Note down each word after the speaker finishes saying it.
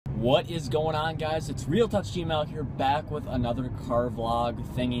What is going on, guys? It's RealTutsGML here, back with another car vlog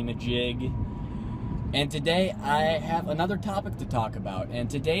thingy-majig. And today I have another topic to talk about. And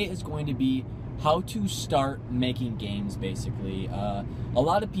today is going to be how to start making games, basically. A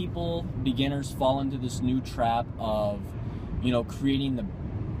lot of people, beginners, fall into this new trap of, creating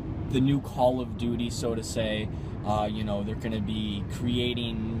the new Call of Duty, so to say. They're going to be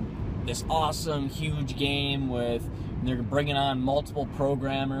creating this awesome, huge game with... They're bringing on multiple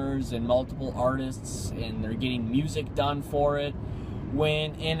programmers and multiple artists, and they're getting music done for it,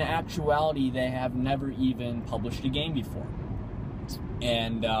 when in actuality they have never even published a game before.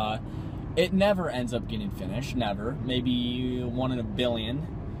 And it never ends up getting finished, never. Maybe 1 in a billion.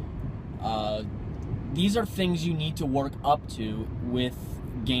 These are things you need to work up to with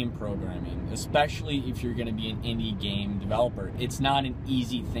game programming, especially if you're going to be an indie game developer. It's not an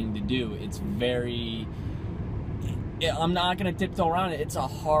easy thing to do. It's very... I'm not going to tiptoe around it. It's a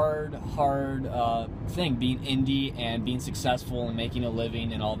hard thing, being indie and being successful and making a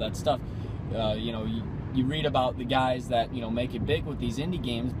living and all that stuff. You read about the guys that, make it big with these indie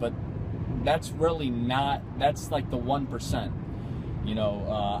games, but that's really not, that's like the 1%.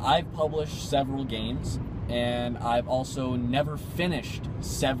 I've published several games, and I've also never finished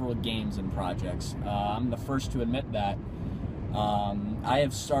several games and projects. I'm the first to admit that. I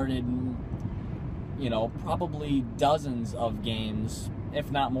have started... probably dozens of games,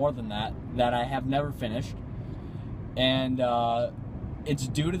 if not more than that, that I have never finished. And it's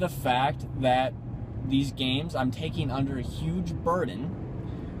due to the fact that these games, I'm taking under a huge burden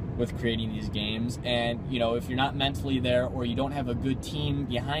with creating these games. And, if you're not mentally there, or you don't have a good team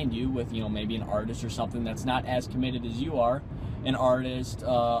behind you with, maybe an artist or something that's not as committed as you are, an artist,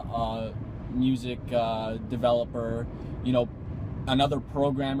 music developer, another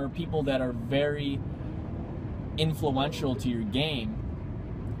programmer, people that are very influential to your game,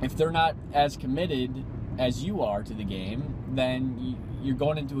 if they're not as committed as you are to the game, then you're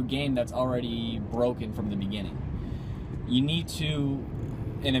going into a game that's already broken from the beginning. You need to,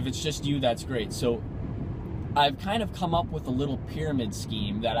 and if it's just you, that's great. So I've kind of come up with a little pyramid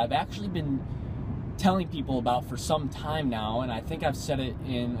scheme that I've actually been telling people about for some time now, and I think I've said it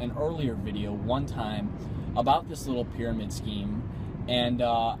in an earlier video one time about this little pyramid scheme. And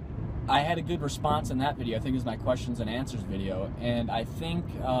I had a good response in that video. I think it was my questions and answers video, and I think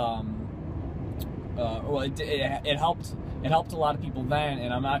it helped a lot of people then,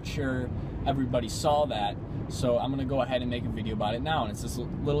 and I'm not sure everybody saw that, so I'm gonna go ahead and make a video about it now. And it's this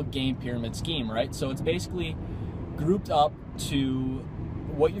little game pyramid scheme, right? So it's basically grouped up to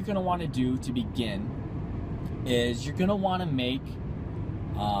what you're gonna want to do to begin is you're gonna want to make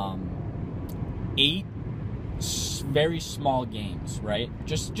 8 very small games, right?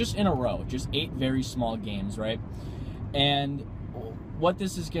 Just in a row, just 8 very small games, right? And what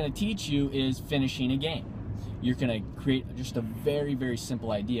this is going to teach you is finishing a game. You're going to create just a very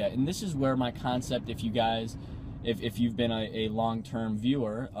simple idea. And this is where my concept, if you guys, if you've been a long-term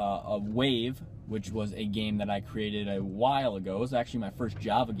viewer of Wave, which was a game that I created a while ago, it was actually my first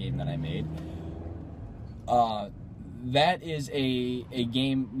Java game that I made. That is a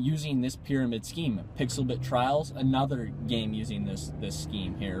game using this pyramid scheme. Pixelbit Trials, another game using this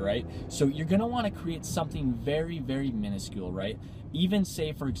scheme here, right? So you're going to want to create something very minuscule, right? Even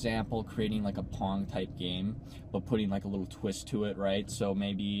say, for example, creating like a Pong type game, but putting like a little twist to it, right? So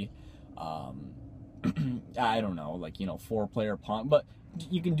maybe, I don't know, like, 4-player Pong, but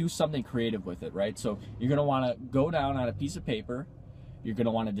you can do something creative with it, right? So you're going to want to go down on a piece of paper. You're going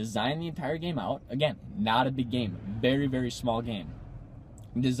to want to design the entire game out. Again, not a big game, very small game.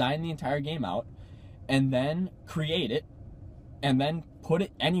 Design the entire game out, and then create it, and then put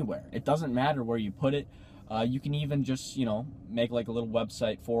it anywhere. It doesn't matter where you put it. You can even just, make like a little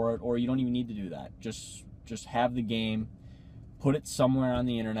website for it, or you don't even need to do that. Just have the game, put it somewhere on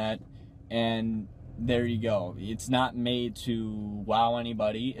the internet, and there you go. It's not made to wow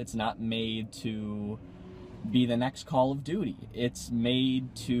anybody. It's not made to be the next Call of Duty. It's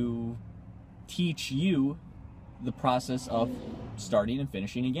made to teach you the process of starting and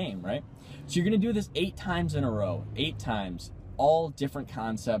finishing a game, right? So you're going to do this 8 times in a row, 8 times, all different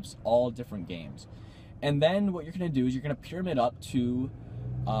concepts, all different games. And then what you're going to do is you're going to pyramid up to,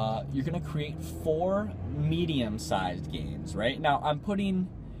 you're going to create 4 medium-sized games, right? Now I'm putting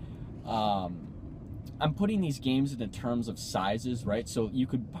these games into terms of sizes, right? So you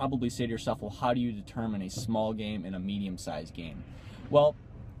could probably say to yourself, well, how do you determine a small game and a medium-sized game? Well,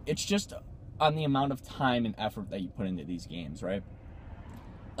 it's just on the amount of time and effort that you put into these games, right?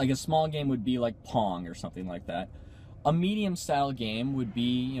 Like a small game would be like Pong or something like that. A medium-style game would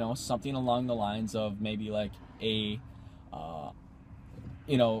be, something along the lines of maybe like a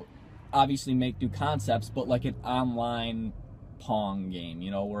you know, obviously make new concepts, but like an online Pong game, you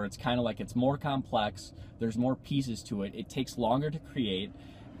know, where it's kind of like it's more complex, there's more pieces to it, it takes longer to create,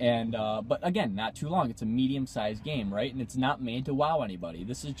 and but again, not too long. It's a medium-sized game, right? And it's not made to wow anybody.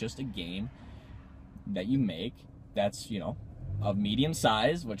 This is just a game that you make that's, you know, of medium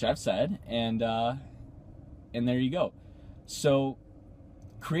size, which I've said, and there you go. So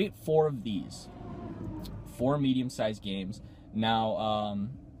create 4 of these, 4 medium-sized games. Now,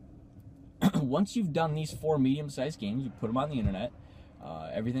 once you've done these 4 medium-sized games, you put them on the internet,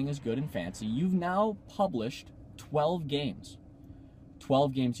 everything is good and fancy, you've now published 12 games.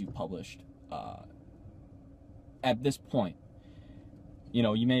 12 games you've published at this point. You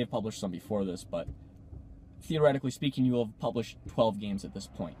know, you may have published some before this, but theoretically speaking, you will have published 12 games at this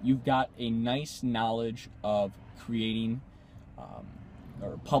point. You've got a nice knowledge of creating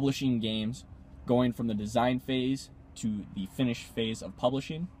or publishing games, going from the design phase to the finished phase of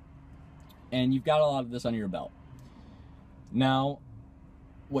publishing, and you've got a lot of this under your belt. Now,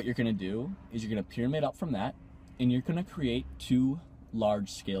 what you're going to do is you're going to pyramid up from that, and you're going to create 2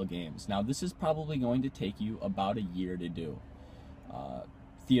 large-scale games. Now, this is probably going to take you about a year to do.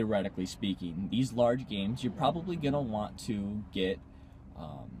 Theoretically speaking, these large games, you're probably going to want to get,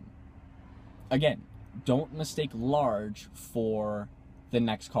 again, don't mistake large for the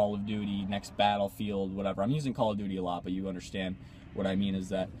next Call of Duty, next Battlefield, whatever. I'm using Call of Duty a lot, but you understand what I mean is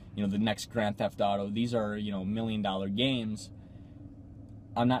that, you know, the next Grand Theft Auto, these are, you know, $1 million games.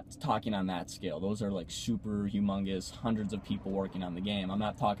 I'm not talking on that scale. Those are like super humongous, hundreds of people working on the game. I'm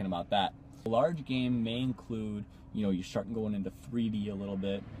not talking about that. A large game may include, you know, you're starting going into 3D a little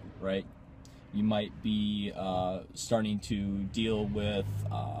bit, right? You might be starting to deal with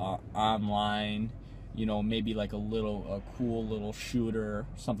online, you know, maybe like a cool little shooter,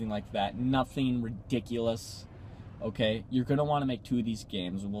 something like that. Nothing ridiculous, okay? You're gonna wanna make 2 of these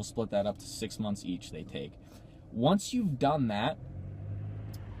games, and we'll split that up to 6 months each they take. Once you've done that,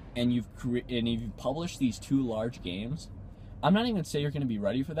 and you've published these 2 large games, I'm not even gonna say you're gonna be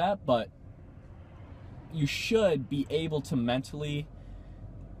ready for that, but you should be able to mentally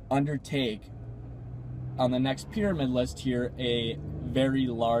undertake on the next pyramid list here a very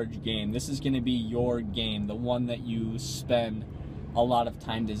large game. This is going to be your game, the one that you spend a lot of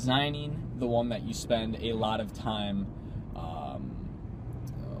time designing, the one that you spend a lot of time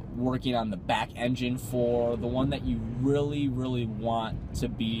working on the back engine for, the one that you really, really want to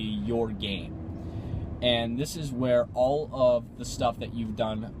be your game. And this is where all of the stuff that you've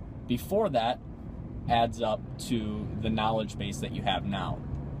done before that adds up to the knowledge base that you have now.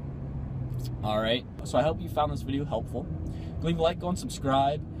 Alright, so I hope you found this video helpful. Leave a like, go and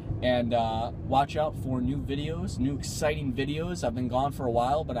subscribe, and watch out for new videos, new exciting videos. I've been gone for a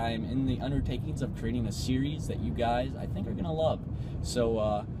while, but I am in the undertakings of creating a series that you guys, I think, are going to love.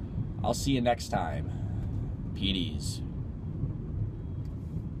 So I'll see you next time. PDs.